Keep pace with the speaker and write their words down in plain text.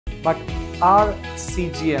But are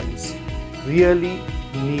CGMs really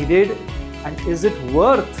needed, and is it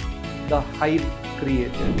worth the hype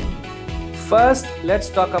created? First, let's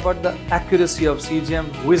talk about the accuracy of CGM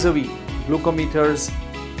vis-a-vis glucometers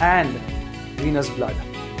and venous blood.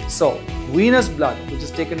 So, venous blood, which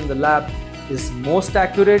is taken in the lab, is most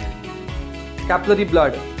accurate. Capillary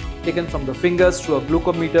blood taken from the fingers through a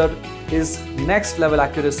glucometer is next level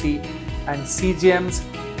accuracy, and CGMs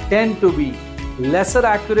tend to be lesser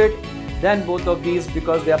accurate than both of these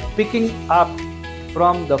because they are picking up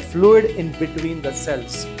from the fluid in between the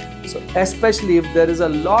cells. So especially if there is a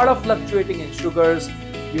lot of fluctuating in sugars,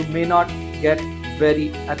 you may not get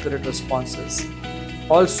very accurate responses.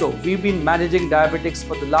 Also, we've been managing diabetics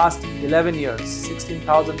for the last 11 years.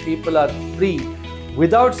 16,000 people are free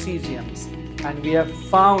without CGMs, and we have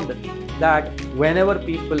found that whenever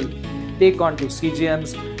people take on to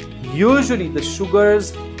CGMs, usually the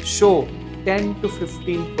sugars show 10 to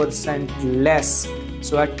 15% less.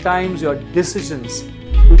 So at times your decisions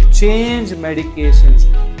to change medications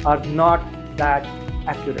are not that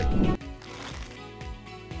accurate.